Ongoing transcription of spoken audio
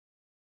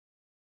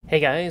Hey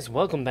guys,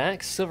 welcome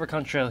back. Silver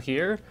Contrail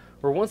here.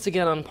 We're once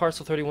again on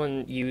Parcel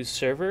 31U's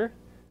server.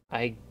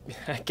 I,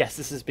 I guess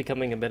this is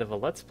becoming a bit of a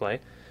let's play.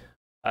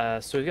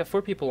 So we've got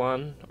 4 people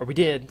on, or we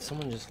did.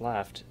 Someone just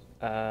left.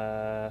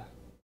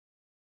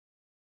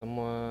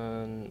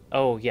 Someone.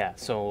 Oh yeah.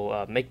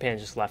 So MakePan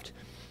just left.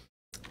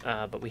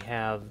 But we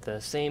have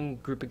the same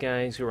group of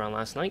guys who were on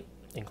last night,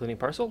 including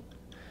Parcel.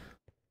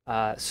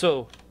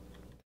 So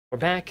we're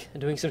back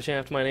doing some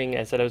shaft mining.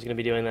 I said I was going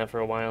to be doing that for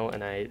a while,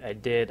 and I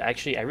did.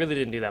 Actually, I really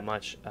didn't do that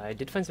much. I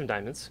did find some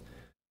diamonds,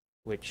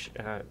 which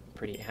I'm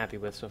pretty happy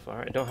with so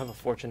far. I don't have a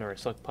fortune or a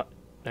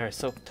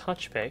silk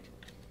touch pick,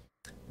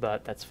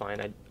 but that's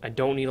fine. I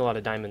don't need a lot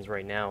of diamonds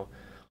right now.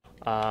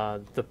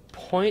 The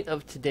point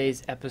of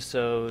today's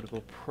episode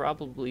will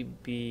probably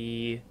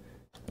be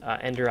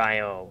Ender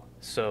IO.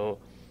 So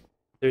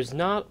there's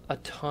not a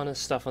ton of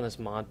stuff on this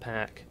mod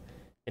pack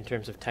in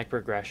terms of tech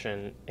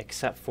progression,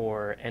 except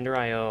for Ender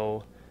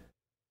IO,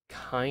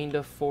 kind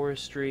of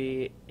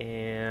forestry,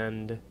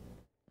 and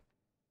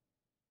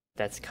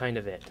that's kind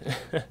of it.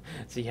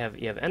 So you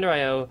have Ender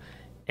IO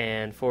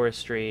and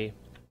forestry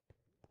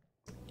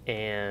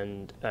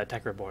and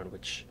Tech Reborn,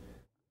 which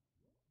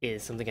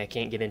is something I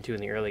can't get into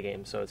in the early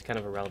game, so it's kind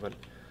of irrelevant.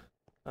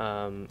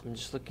 I'm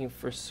just looking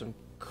for some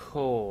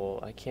coal.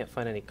 I can't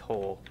find any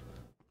coal.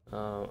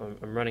 I'm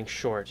running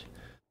short.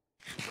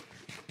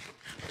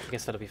 I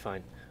guess that'll be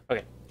fine.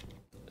 Okay,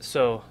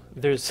 so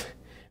there's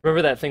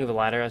remember that thing with the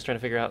ladder I was trying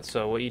to figure out?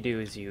 So what you do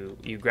is you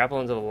grapple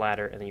onto the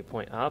ladder and then you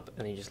point up and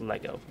then you just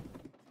let go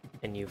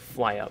and you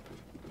fly up.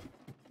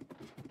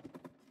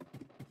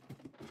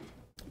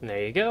 And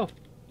there you go.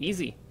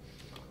 Easy.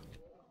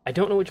 I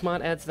don't know which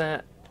mod adds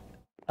that.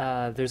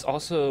 There's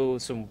also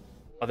some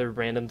other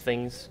random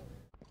things,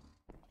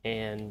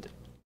 and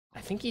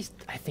I think he's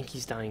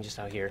dying just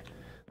out here.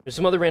 There's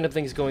some other random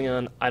things going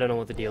on. I don't know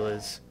what the deal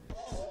is.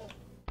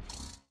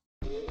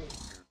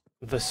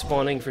 The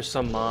spawning for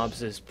some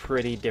mobs is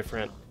pretty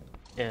different,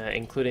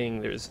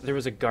 including there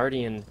was a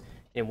guardian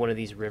in one of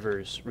these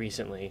rivers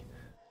recently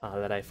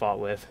that I fought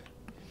with.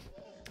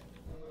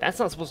 That's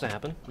not supposed to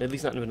happen, at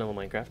least not in vanilla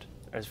Minecraft,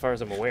 as far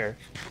as I'm aware.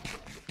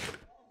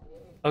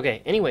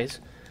 Okay, anyways,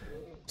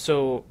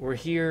 so we're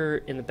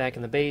here in the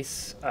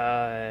base.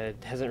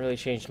 It hasn't really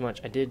changed much.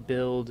 I did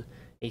build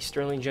a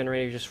Stirling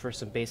generator just for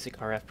some basic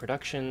RF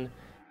production,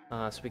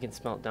 so we can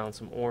smelt down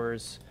some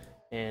ores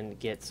and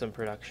get some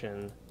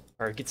production,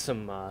 or get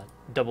some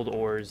doubled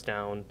ores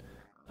down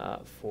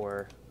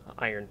for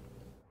iron,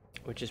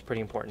 which is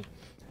pretty important.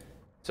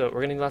 So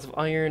we're gonna need lots of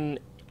iron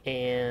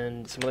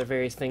and some other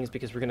various things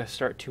because we're gonna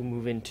start to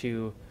move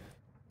into.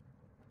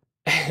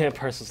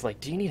 Parcel's like,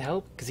 do you need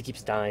help? Because he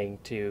keeps dying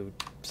to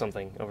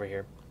something over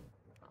here.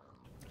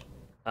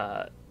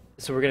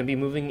 So we're going to be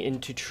moving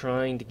into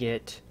trying to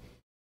get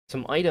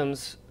some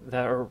items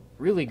that are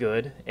really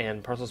good,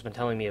 and Parcel's been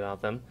telling me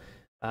about them.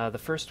 The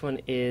first one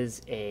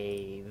is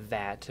a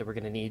vat that we're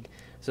going to need.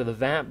 So the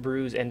vat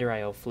brews Ender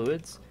IO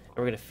fluids, and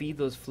we're going to feed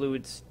those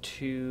fluids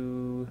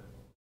to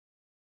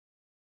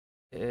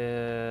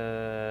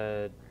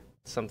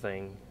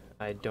something.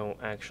 I don't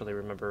actually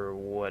remember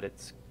what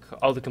it's called.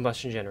 Oh, the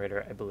combustion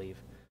generator, I believe.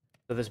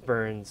 So this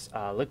burns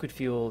liquid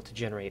fuel to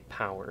generate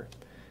power.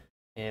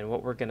 And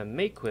what we're going to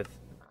make with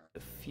the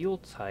fuel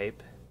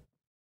type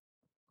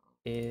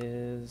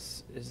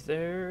is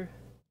there?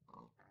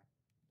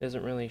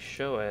 Doesn't really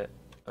show it.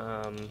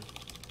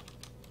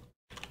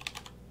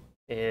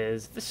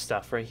 Is this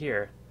stuff right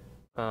here?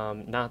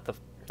 Not the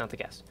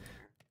gas.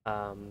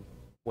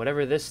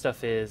 Whatever this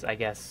stuff is, I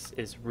guess,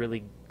 is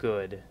really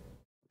good.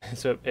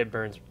 So it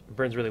burns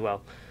really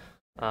well,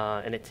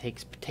 and it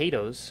takes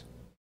potatoes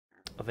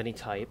of any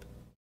type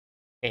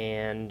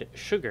and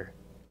sugar,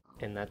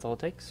 and that's all it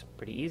takes.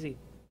 Pretty easy,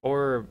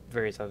 or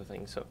various other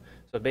things. So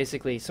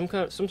basically, some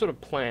sort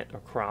of plant or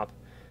crop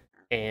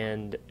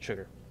and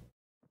sugar,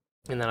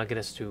 and that'll get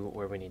us to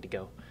where we need to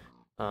go.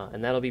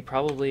 And that'll be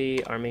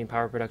probably our main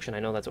power production. I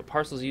know that's what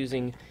Parcel's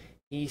using.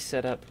 He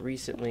set up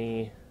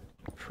recently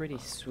a pretty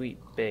sweet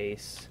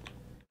base.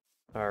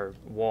 Our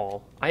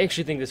wall. I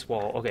actually think this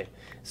wall. Okay,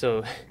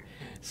 so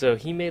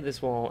he made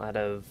this wall out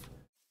of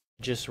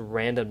just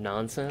random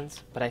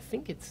nonsense, but I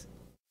think it's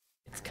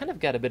kind of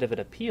got a bit of an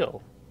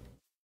appeal,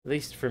 at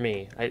least for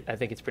me. I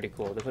think it's pretty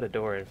cool. They put a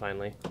door in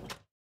finally,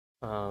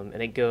 and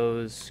it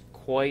goes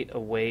quite a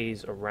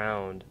ways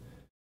around.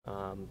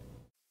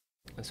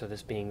 And so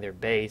this being their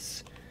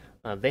base,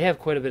 they have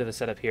quite a bit of a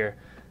setup here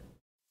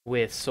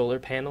with solar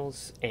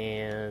panels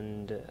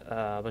and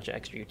a bunch of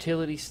extra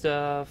utility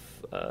stuff.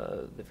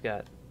 They've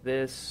got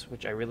this,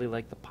 which I really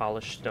like, the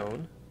polished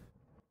stone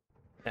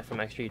from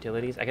extra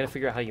utilities. I gotta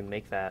figure out how you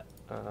make that.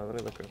 Let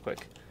me look real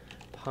quick.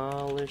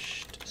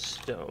 Polished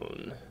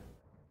stone.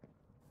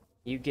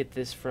 You get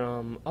this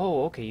from...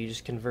 Oh, okay, you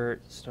just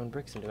convert stone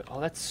bricks into it. Oh,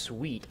 that's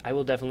sweet. I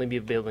will definitely be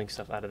building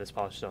stuff out of this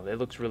polished stone. It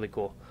looks really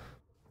cool.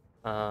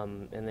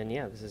 And then,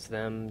 yeah, this is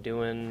them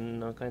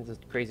doing all kinds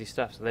of crazy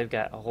stuff. So they've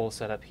got a whole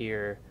setup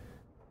here.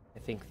 I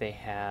think they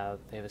have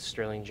a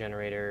Stirling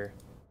generator.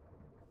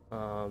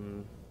 I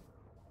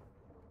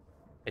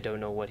don't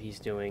know what he's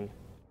doing.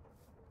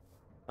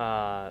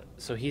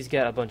 So he's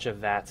got a bunch of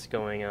vats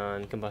going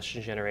on,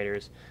 combustion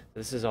generators.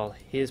 This is all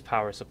his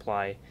power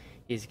supply.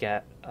 He's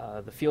got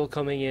the fuel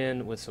coming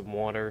in with some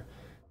water,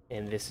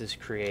 and this is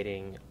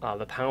creating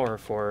the power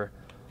for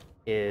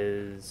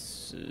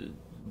his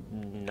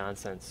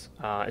nonsense.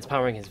 It's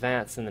powering his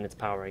vats, and then it's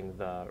powering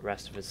the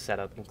rest of his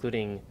setup,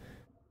 including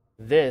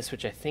this,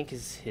 which I think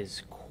is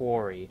his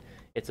quarry.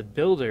 It's a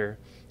builder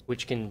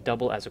which can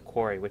double as a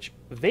quarry, which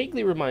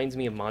vaguely reminds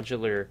me of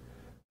modular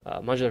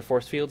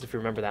force fields. If you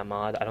remember that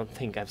mod, I don't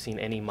think I've seen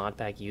any mod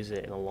pack use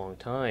it in a long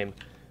time.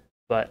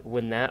 But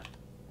when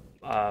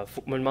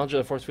when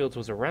modular force fields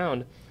was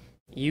around,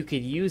 you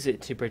could use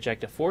it to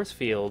project a force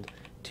field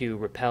to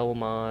repel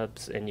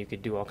mobs, and you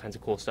could do all kinds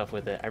of cool stuff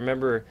with it. I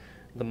remember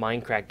the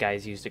Minecraft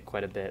guys used it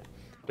quite a bit,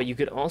 but you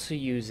could also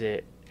use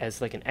it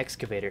as like an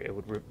excavator. It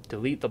would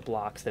delete the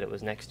blocks that it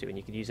was next to, and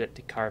you could use it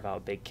to carve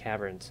out big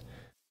caverns.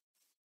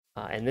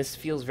 And this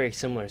feels very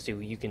similar. So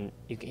you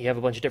have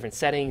a bunch of different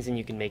settings, and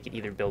you can make it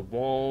either build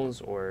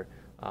walls or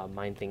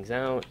mine things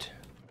out.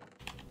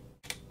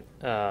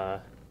 Oh,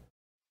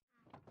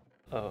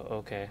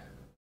 okay.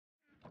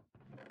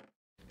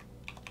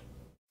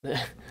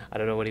 I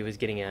don't know what he was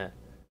getting at.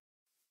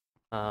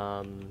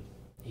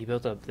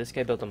 This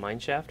guy built a mine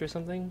shaft or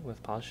something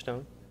with polished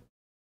stone.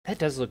 That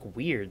does look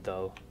weird,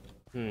 though.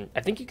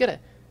 I think you gotta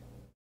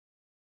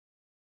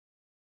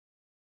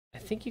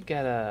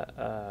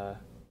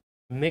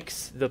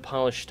mix the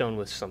polished stone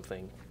with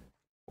something,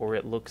 or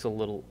it looks a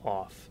little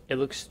off. It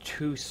looks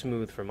too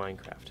smooth for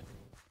Minecraft.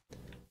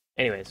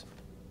 Anyways,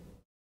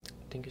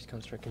 Tinker's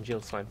Construct,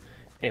 congealed slime.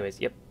 Anyways,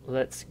 yep,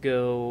 let's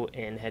go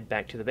and head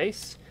back to the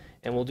base,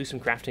 and we'll do some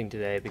crafting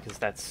today because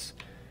that's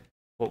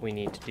what we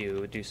need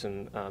to do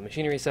some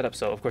machinery setup.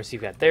 So, of course,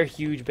 you've got their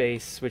huge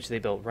base, which they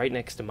built right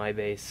next to my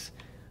base.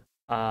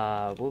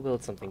 We'll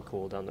build something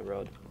cool down the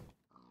road.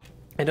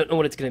 I don't know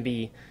what it's going to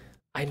be.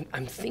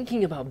 I'm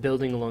thinking about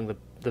building along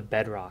the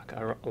bedrock,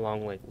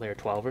 along like layer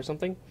 12 or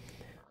something.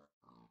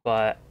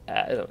 But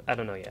I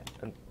don't know yet.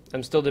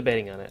 I'm still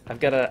debating on it. I've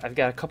got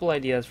a couple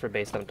ideas for a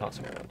base that I'm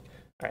tossing around.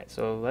 All right,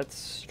 so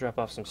let's drop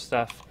off some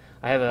stuff.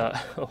 I have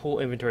a whole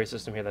inventory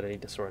system here that I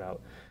need to sort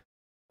out.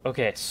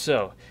 Okay,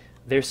 so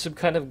there's some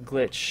kind of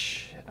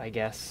glitch, I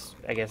guess.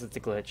 I guess it's a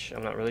glitch.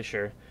 I'm not really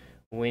sure.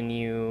 When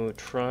you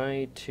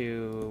try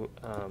to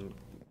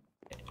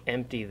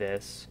empty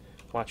this,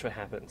 watch what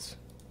happens.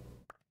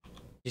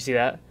 You see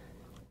that?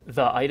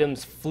 The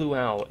items flew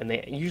out, and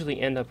they usually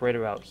end up right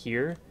about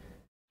here,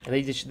 and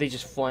they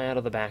just fly out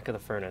of the back of the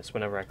furnace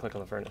whenever I click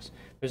on the furnace.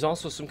 There's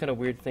also some kind of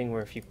weird thing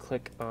where if you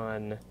click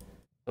on,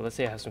 so let's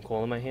say I have some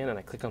coal in my hand and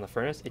I click on the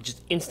furnace, it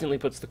just instantly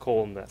puts the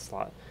coal in that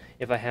slot.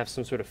 If I have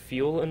some sort of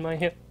fuel in my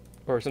hand,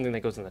 or something that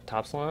goes in the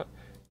top slot,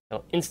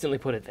 it'll instantly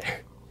put it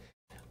there.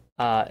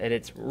 And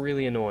it's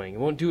really annoying. It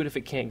won't do it if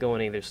it can't go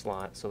in either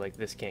slot, so like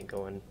this can't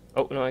go in.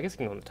 Oh, no, I guess it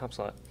can go in the top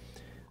slot.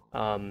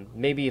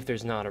 Maybe if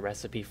there's not a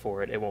recipe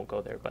for it, it won't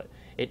go there, but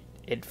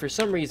it for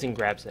some reason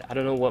grabs it. I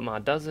don't know what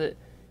mod does it,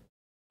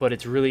 but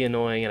it's really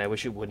annoying and I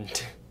wish it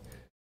wouldn't.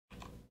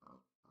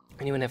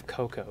 Anyone have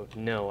cocoa?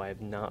 No, I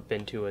have not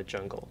been to a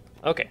jungle.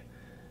 Okay,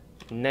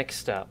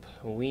 next up,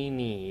 we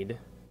need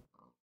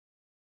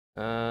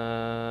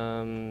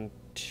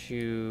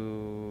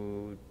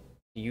to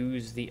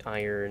use the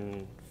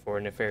iron for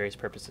nefarious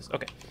purposes.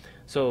 Okay,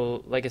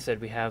 so like I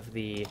said, we have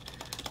the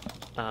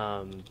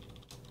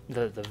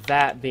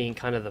vat being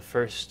kind of the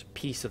first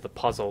piece of the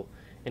puzzle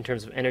in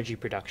terms of energy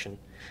production.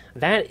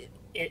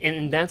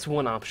 That's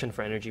one option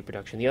for energy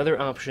production. The other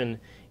option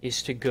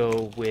is to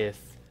go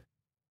with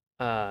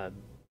Tech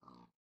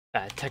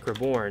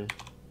Reborn.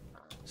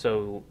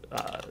 So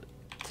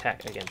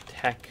Tech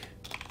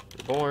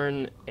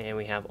Reborn, and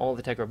we have all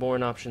the Tech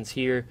Reborn options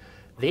here.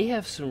 They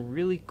have some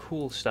really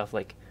cool stuff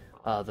like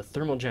the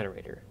thermal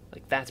generator.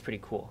 Like that's pretty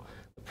cool.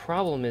 The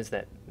problem is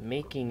that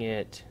making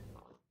it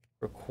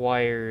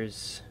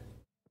requires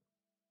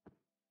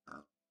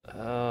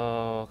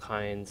all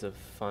kinds of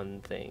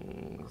fun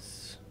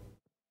things.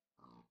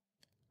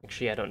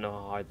 Actually, I don't know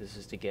how hard this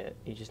is to get.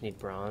 You just need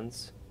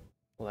bronze.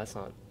 Well, that's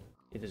not...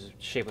 There's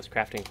shapeless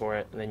crafting for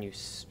it, and then you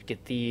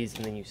get these,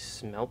 and then you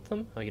smelt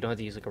them. Oh, you don't have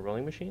to use like a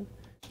rolling machine.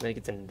 And then it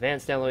gets an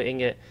advanced alloy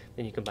ingot,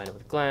 then you combine it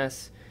with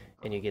glass,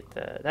 and you get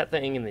that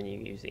thing, and then you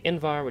use the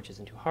Invar, which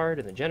isn't too hard,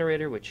 and the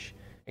generator, which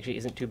actually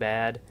isn't too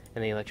bad,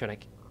 and the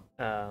electronic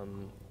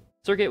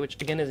circuit,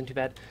 which again isn't too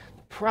bad.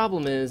 The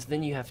problem is,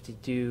 then you have to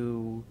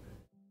do...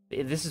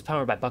 This is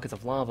powered by buckets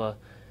of lava.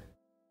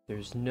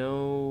 There's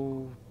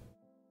no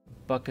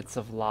buckets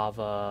of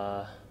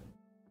lava,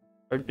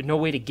 or no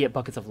way to get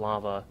buckets of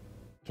lava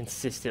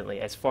consistently,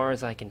 as far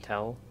as I can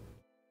tell.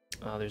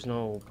 There's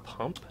no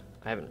pump.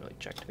 I haven't really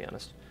checked, to be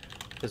honest,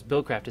 because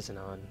Buildcraft isn't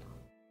on.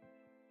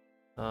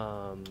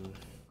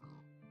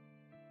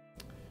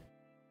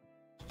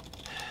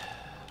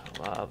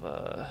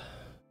 Lava.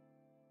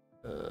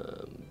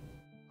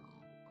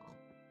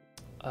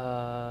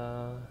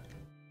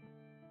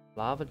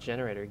 Lava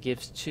generator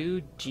gives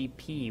 2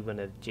 GP when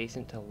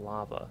adjacent to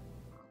lava.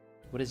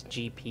 What is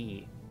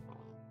GP?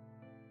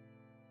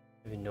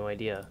 I have no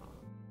idea.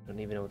 I don't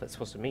even know what that's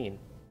supposed to mean.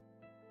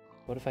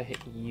 What if I hit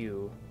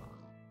you?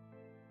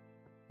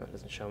 Oh, it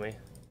doesn't show me.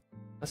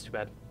 That's too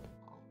bad.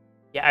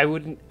 Yeah, I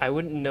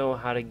wouldn't know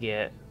how to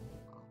get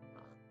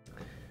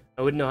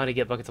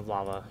buckets of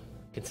lava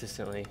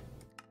consistently.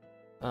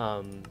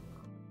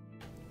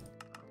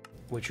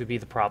 Which would be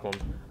the problem.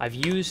 I've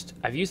used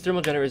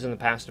thermal generators in the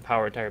past to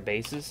power entire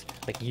bases,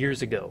 like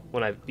years ago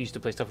when I used to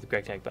play stuff with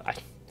GregTag,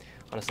 but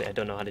honestly I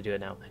don't know how to do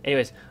it now.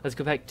 Anyways, let's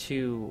go back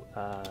to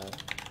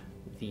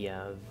the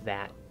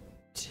vat.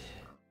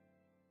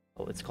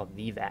 Oh, it's called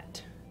the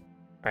vat.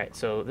 Alright,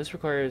 so this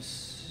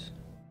requires...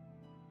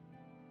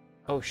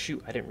 Oh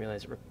shoot, I didn't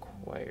realize it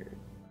required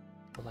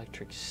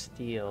electric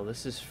steel.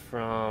 This is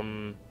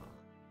from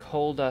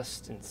coal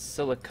dust and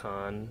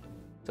silicon.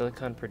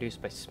 Silicon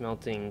produced by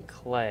smelting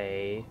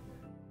clay,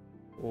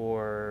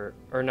 or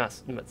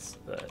not,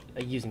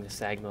 using the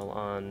sag mill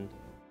on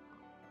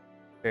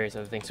various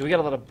other things. So we got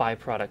a lot of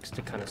byproducts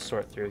to kind of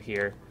sort through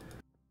here.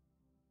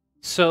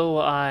 So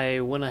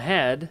I went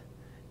ahead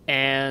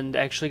and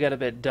actually got a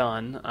bit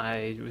done.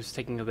 I was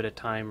taking a bit of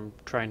time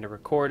trying to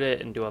record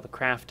it and do all the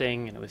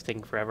crafting, and it was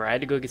taking forever. I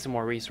had to go get some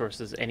more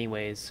resources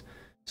anyways,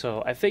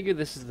 so I figured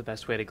this is the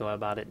best way to go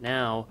about it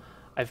now.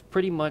 I've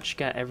pretty much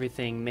got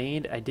everything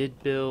made. I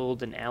did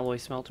build an alloy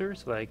smelter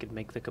so that I could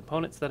make the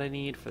components that I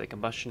need for the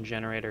combustion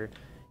generator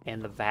and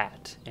the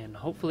vat, and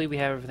hopefully we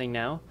have everything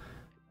now.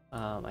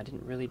 I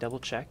didn't really double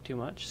check too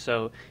much.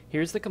 So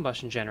here's the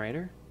combustion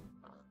generator.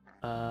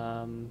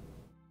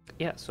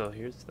 Yeah, so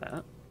here's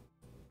that.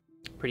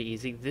 Pretty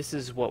easy. This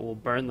is what will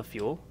burn the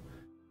fuel,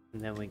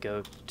 and then we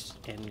go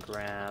and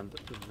grab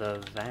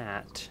the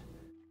vat,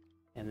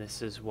 and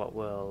this is what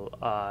will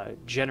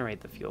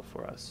generate the fuel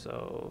for us.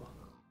 So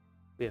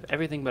we have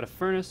everything but a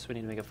furnace. We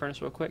need to make a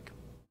furnace real quick.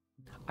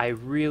 I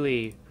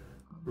really,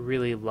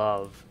 really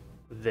love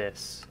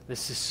this.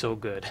 This is so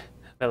good.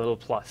 That little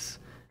plus.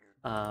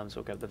 So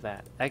we'll grab the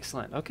vat.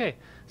 Excellent. Okay,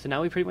 so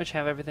now we pretty much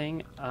have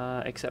everything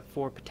except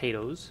for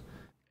potatoes.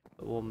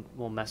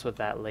 We'll mess with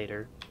that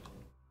later.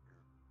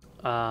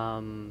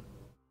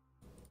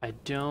 I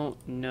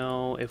don't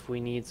know if we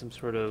need some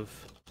sort of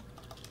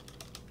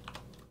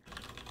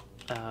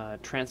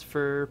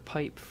transfer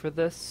pipe for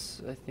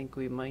this. I think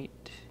we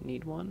might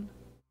need one.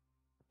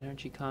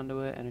 Energy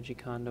conduit, energy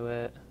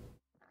conduit.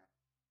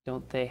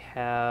 Don't they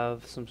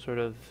have some sort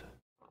of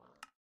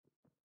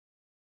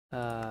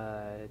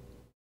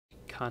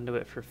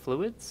conduit for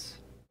fluids?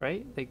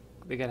 Right? They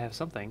gotta have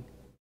something.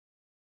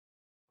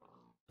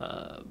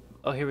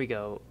 Oh, here we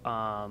go.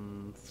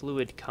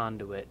 Fluid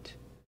conduit,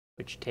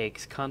 which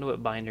takes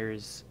conduit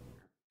binders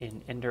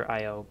in Ender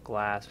IO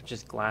glass, which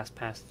is glass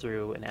passed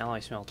through an alloy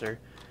smelter,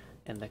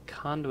 and the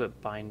conduit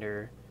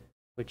binder,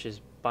 which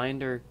is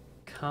binder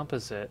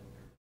composite,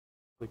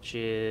 which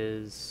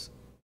is...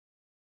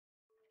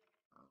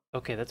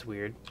 Okay, that's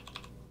weird.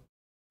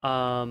 We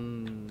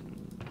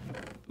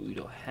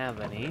don't have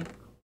any.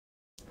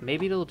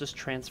 Maybe it'll just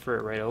transfer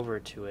it right over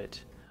to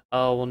it.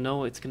 Oh, well,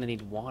 no, it's gonna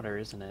need water,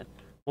 isn't it?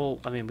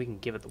 Well, I mean, we can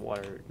give it the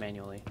water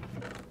manually.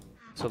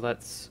 So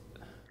let's...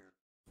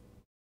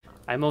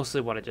 I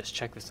mostly want to just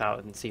check this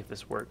out and see if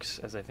this works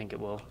as I think it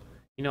will.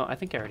 You know, I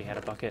think I already had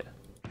a bucket.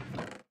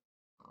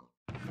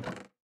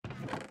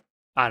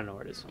 I don't know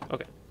where it is.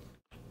 Okay.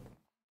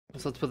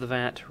 So let's put the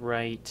vat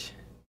right...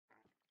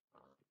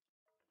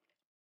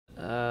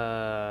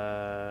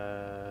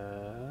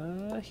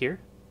 here.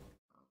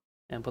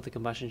 And put the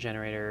combustion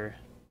generator...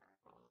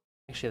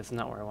 Actually, that's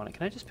not where I want it.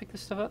 Can I just pick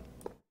this stuff up?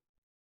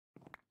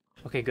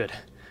 Okay, good.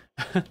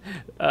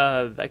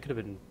 That could have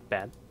been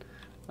bad.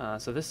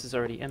 So this is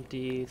already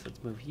empty, so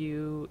let's move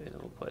you, and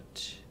we'll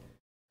put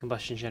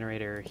combustion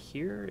generator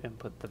here, and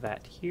put the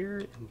vat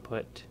here, and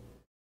put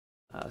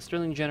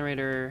Stirling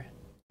generator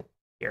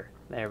here.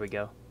 There we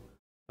go.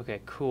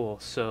 Okay, cool.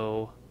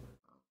 So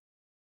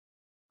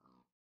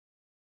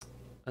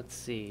let's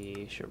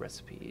see, show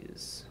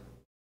recipes.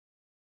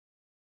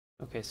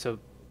 Okay, so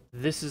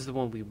this is the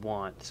one we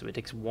want. So it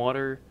takes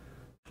water,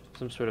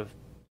 some sort of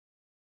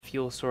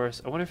fuel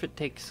source. I wonder if it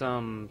takes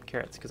some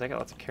carrots, because I got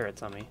lots of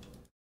carrots on me.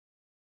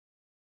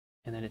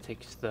 And then it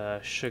takes the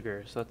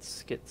sugar. So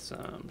let's get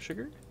some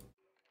sugar.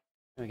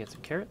 And we get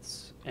some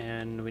carrots.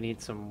 And we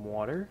need some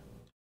water.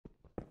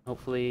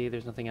 Hopefully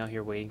there's nothing out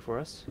here waiting for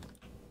us.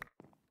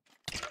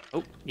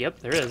 Oh, yep,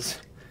 there is.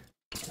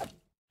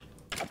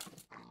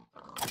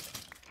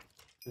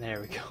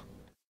 There we go.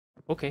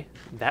 Okay,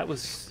 that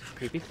was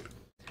creepy.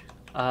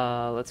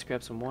 Let's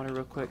grab some water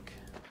real quick.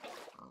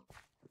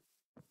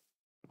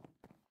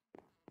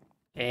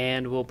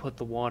 And we'll put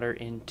the water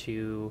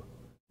into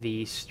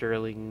the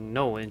Stirling...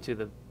 No, into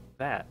the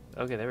vat.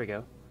 Okay, there we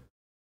go.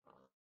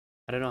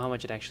 I don't know how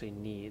much it actually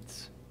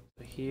needs.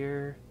 So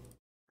here...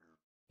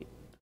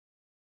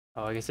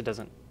 Oh, I guess it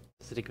doesn't...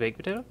 Does it take a baked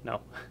potato?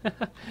 No.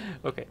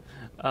 Okay.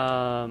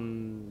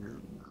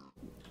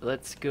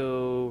 Let's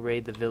go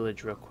raid the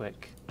village real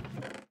quick.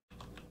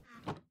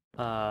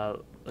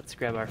 Let's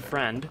grab our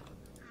friend.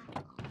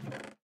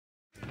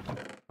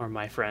 Or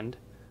my friend.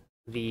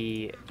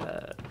 The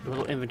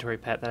little inventory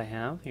pet that I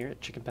have here,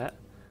 chicken pet.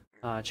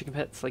 Chicken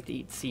pets like to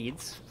eat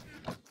seeds.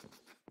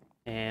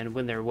 And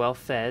when they're well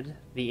fed,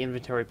 the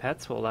inventory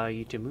pets will allow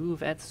you to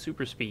move at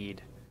super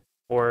speed.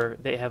 Or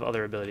they have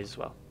other abilities as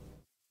well.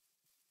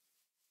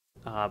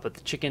 But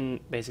the chicken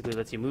basically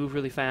lets you move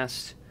really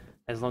fast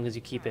as long as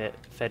you keep it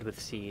fed with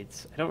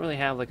seeds. I don't really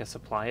have like a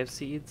supply of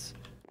seeds,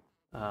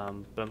 but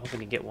I'm hoping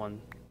to get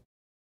one.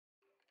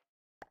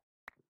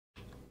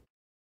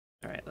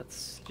 Alright,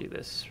 let's do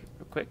this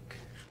real quick.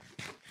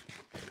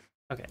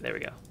 Okay, there we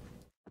go.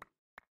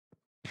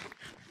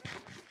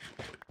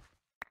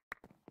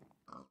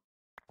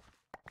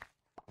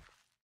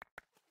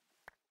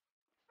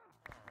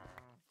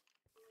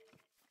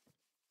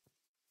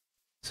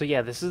 So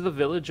yeah, this is the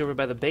village over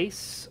by the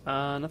base.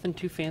 Nothing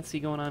too fancy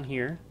going on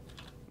here.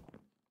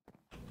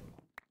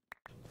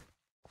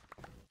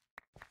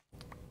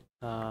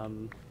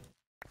 I'm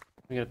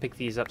gonna pick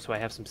these up so I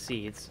have some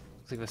seeds.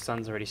 Looks like the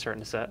sun's already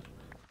starting to set.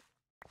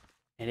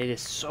 And it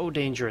is so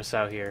dangerous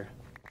out here.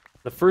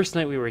 The first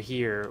night we were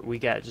here, we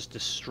got just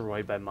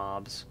destroyed by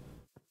mobs.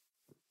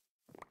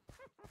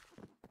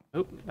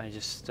 Oop, I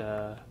just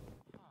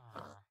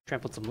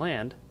trampled some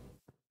land.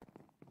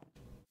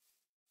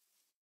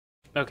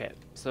 Okay,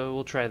 so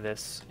we'll try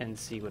this and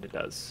see what it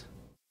does.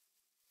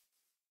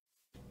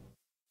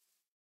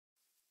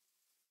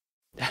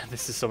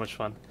 This is so much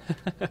fun.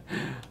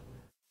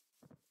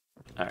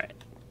 Alright.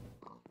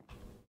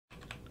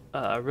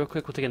 Real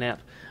quick, we'll take a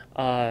nap.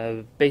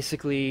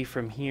 Basically,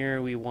 from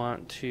here, we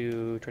want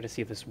to try to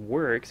see if this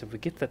works. If we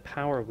get the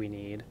power we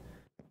need,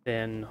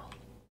 then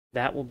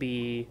that will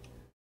be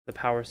the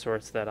power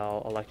source that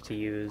I'll elect to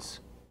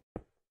use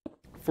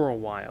for a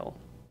while.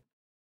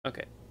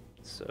 Okay,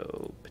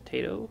 so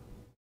potato.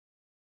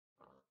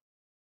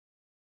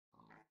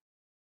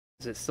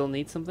 Does it still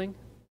need something?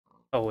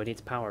 Oh, it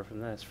needs power from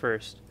this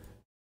first.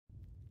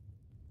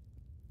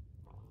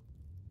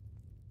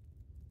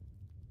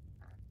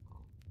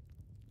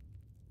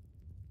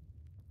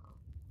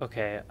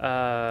 Okay,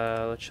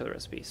 let's show the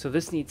recipe. So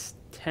this needs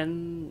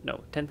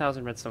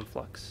 10,000 redstone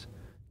flux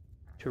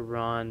to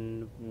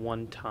run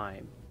one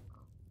time.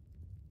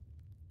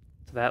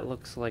 So that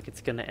looks like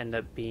it's gonna end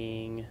up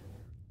being...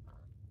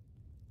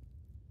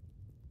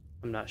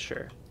 I'm not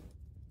sure.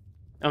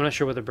 I'm not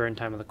sure what the burn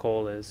time of the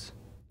coal is.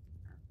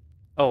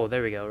 Oh,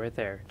 there we go, right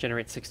there.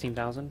 Generate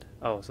 16,000?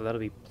 Oh, so that'll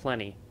be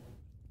plenty.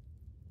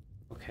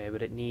 Okay,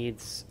 but it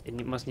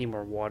must need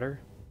more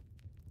water.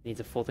 It needs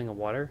a full thing of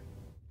water.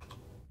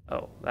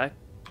 Oh, that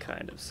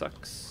kind of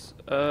sucks.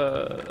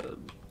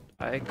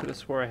 I could have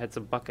swore I had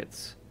some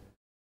buckets.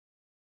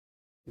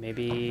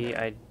 Maybe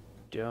I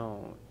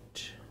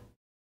don't.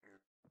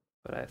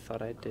 But I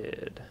thought I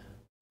did.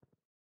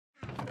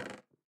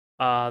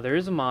 There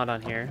is a mod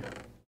on here.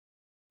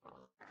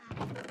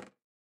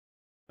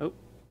 Oh.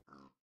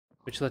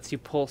 Which lets you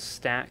pull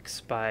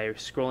stacks by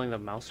scrolling the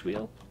mouse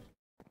wheel.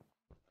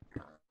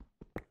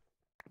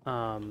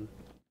 On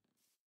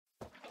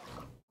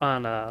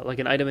like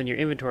an item in your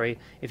inventory,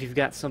 if you've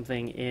got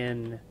something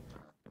in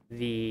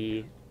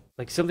the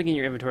something in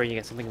your inventory and you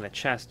get something in the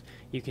chest,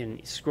 you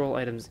can scroll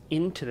items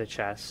into the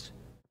chest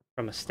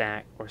from a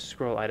stack or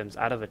scroll items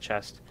out of a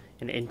chest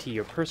and into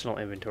your personal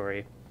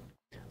inventory.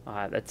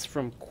 That's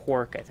from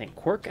Quark, I think.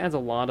 Quark adds a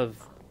lot of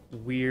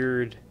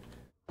weird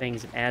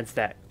things and adds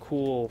that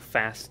cool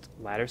fast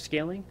ladder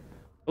scaling.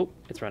 Oh,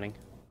 it's running.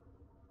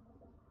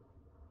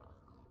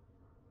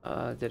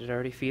 Did it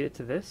already feed it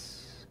to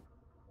this?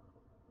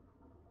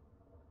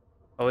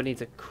 Oh, it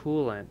needs a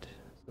coolant.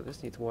 So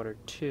this needs water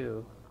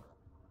too.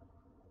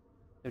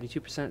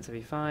 72%,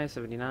 75,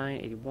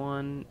 79,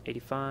 81,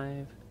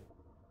 85,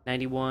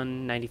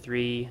 91,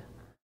 93,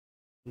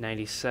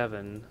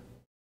 97.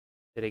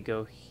 Did it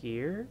go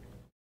here?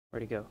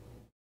 Where'd it go?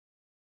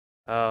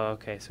 Oh,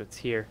 okay, so it's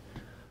here.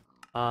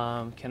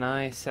 Can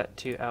I set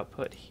to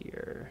output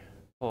here?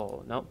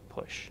 Oh, nope,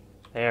 push.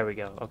 There we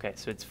go. Okay,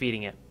 so it's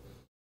feeding it.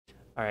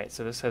 Alright,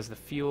 so this has the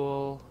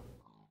fuel.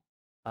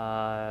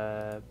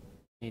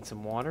 Need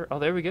some water. Oh,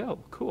 there we go.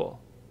 Cool.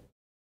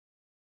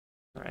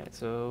 Alright,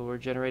 so we're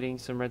generating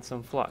some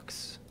redstone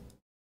flux.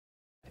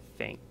 I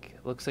think.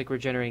 Looks like we're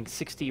generating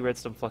 60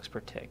 redstone flux per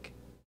tick.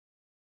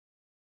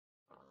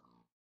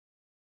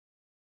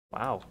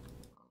 Wow.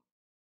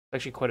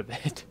 Actually quite a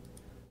bit.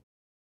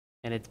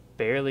 And it's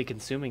barely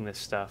consuming this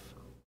stuff.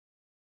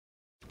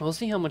 We'll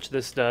see how much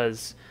this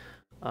does,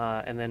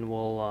 and then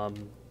we'll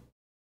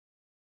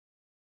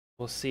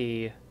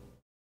see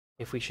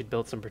if we should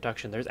build some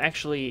production. There's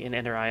actually, in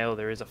Ender.io,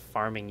 there is a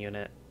farming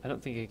unit. I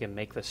don't think you can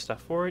make the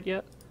stuff for it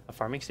yet. A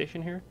farming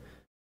station here.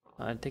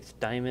 It takes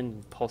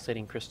diamond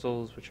pulsating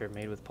crystals, which are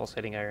made with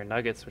pulsating iron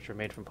nuggets, which are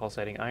made from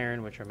pulsating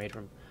iron, which are made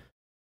from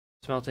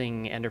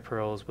smelting ender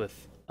pearls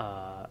with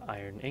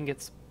iron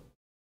ingots.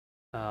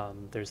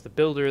 There's the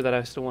builder that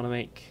I still want to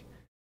make.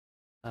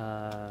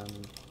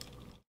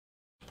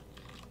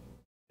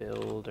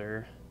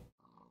 Builder.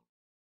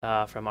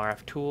 From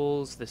RF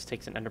Tools. This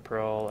takes an ender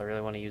pearl. I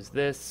really want to use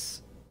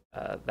this.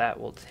 That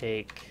will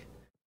take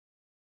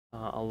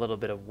a little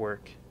bit of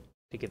work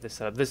to get this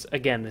set up.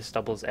 This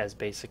doubles as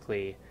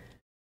basically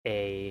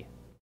a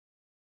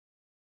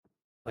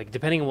like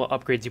depending on what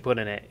upgrades you put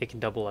in it, it can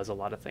double as a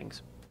lot of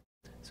things.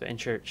 So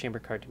insert chamber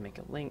card to make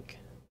a link.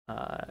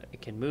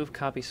 It can move,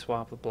 copy,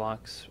 swap with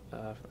blocks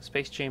from the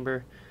space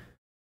chamber.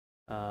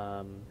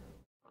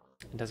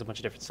 It does a bunch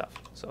of different stuff,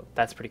 so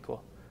that's pretty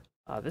cool.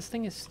 This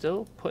thing is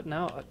still putting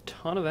out a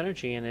ton of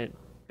energy, and it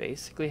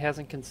basically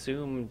hasn't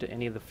consumed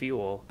any of the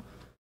fuel.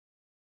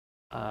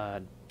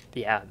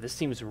 Yeah, this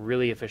seems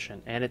really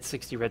efficient, and it's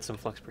 60 redstone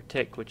flux per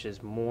tick, which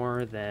is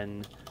more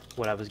than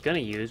what I was gonna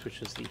use, which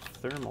was the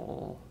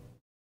thermal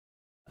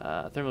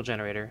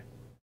generator,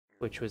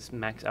 which was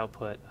max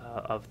output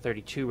of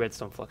 32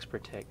 redstone flux per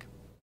tick.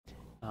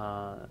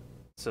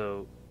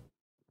 So,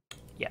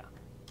 yeah,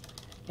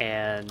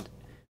 and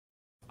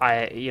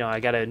I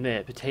gotta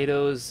admit,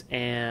 potatoes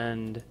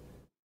and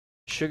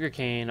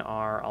sugarcane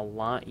are a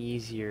lot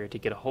easier to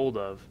get a hold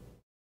of.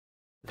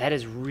 That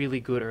is really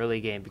good early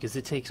game because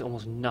it takes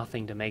almost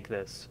nothing to make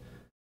this.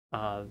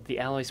 The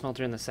alloy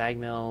smelter and the sag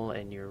mill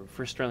and your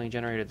first Stirling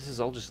generator, this is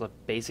all just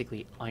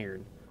basically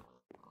iron.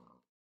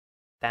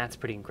 That's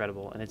pretty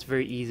incredible, and it's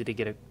very easy to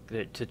get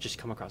to just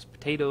come across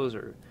potatoes,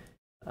 or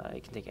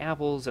you can take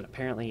apples, and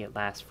apparently it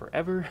lasts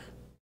forever.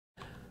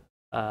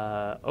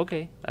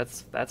 Okay,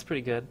 that's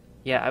pretty good.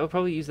 Yeah, I would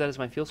probably use that as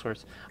my fuel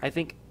source. I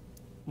think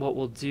what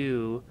we'll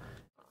do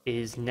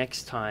is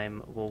next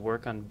time we'll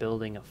work on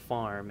building a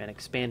farm and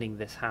expanding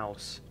this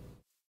house.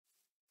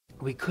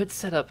 We could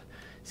set up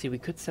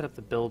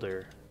the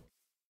builder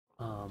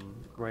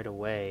right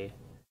away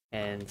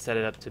and set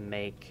it up to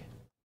make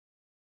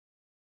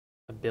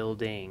a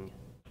building,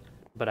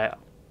 but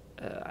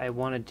I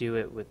want to do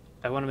it with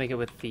make it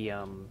with the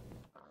a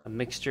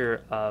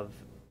mixture of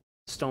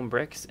stone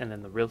bricks and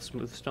then the real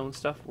smooth stone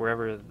stuff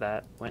wherever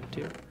that went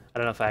to. I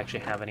don't know if I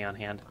actually have any on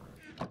hand.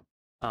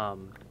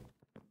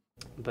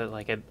 But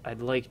like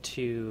I'd like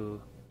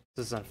to.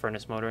 This is on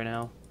furnace mode right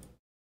now.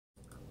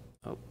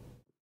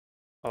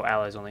 Oh,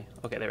 alloys only.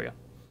 Okay, there we go.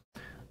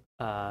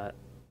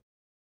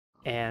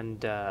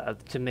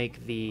 To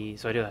make the,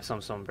 so I do have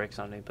some stone bricks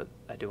on me, but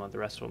I do want the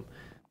rest of them.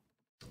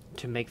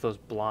 To make those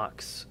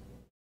blocks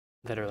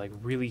that are like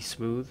really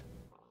smooth,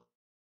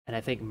 and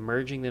I think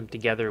merging them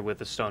together with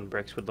the stone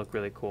bricks would look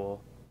really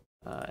cool,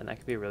 and that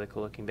could be a really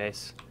cool looking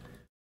base.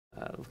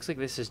 Looks like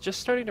this is just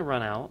starting to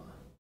run out,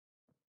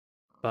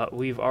 but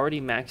we've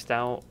already maxed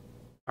out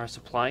our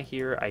supply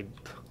here. I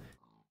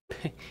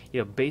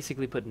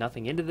basically put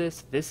nothing into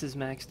this. This is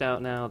maxed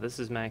out now. This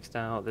is maxed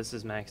out. This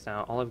is maxed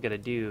out. All I've got to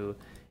do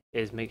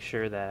is make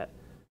sure that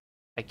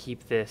I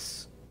keep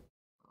this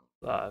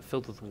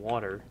filled with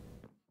water,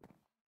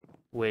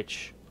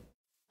 which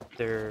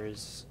there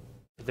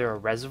are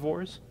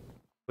reservoirs,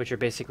 which are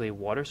basically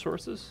water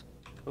sources.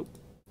 Oh,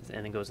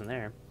 and it goes in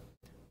there.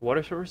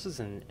 Water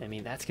sources, and I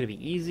mean that's gonna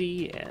be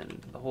easy,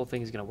 and the whole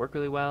thing is gonna work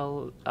really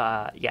well.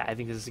 Yeah, I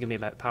think this is gonna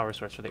be a power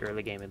source for the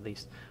early game at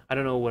least. I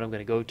don't know what I'm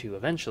gonna go to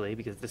eventually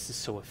because this is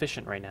so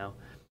efficient right now,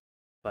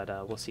 but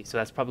we'll see. So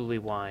that's probably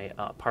why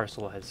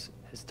Parcel has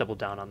doubled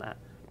down on that.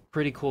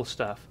 Pretty cool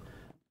stuff.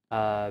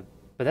 But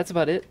that's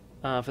about it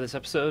for this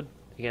episode.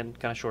 Again,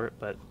 kind of short,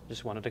 but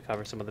just wanted to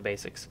cover some of the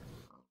basics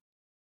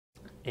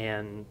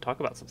and talk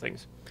about some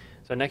things.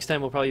 So next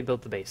time we'll probably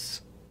build the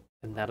base,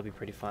 and that'll be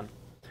pretty fun.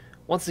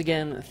 Once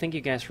again, thank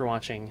you guys for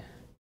watching,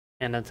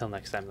 and until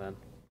next time then.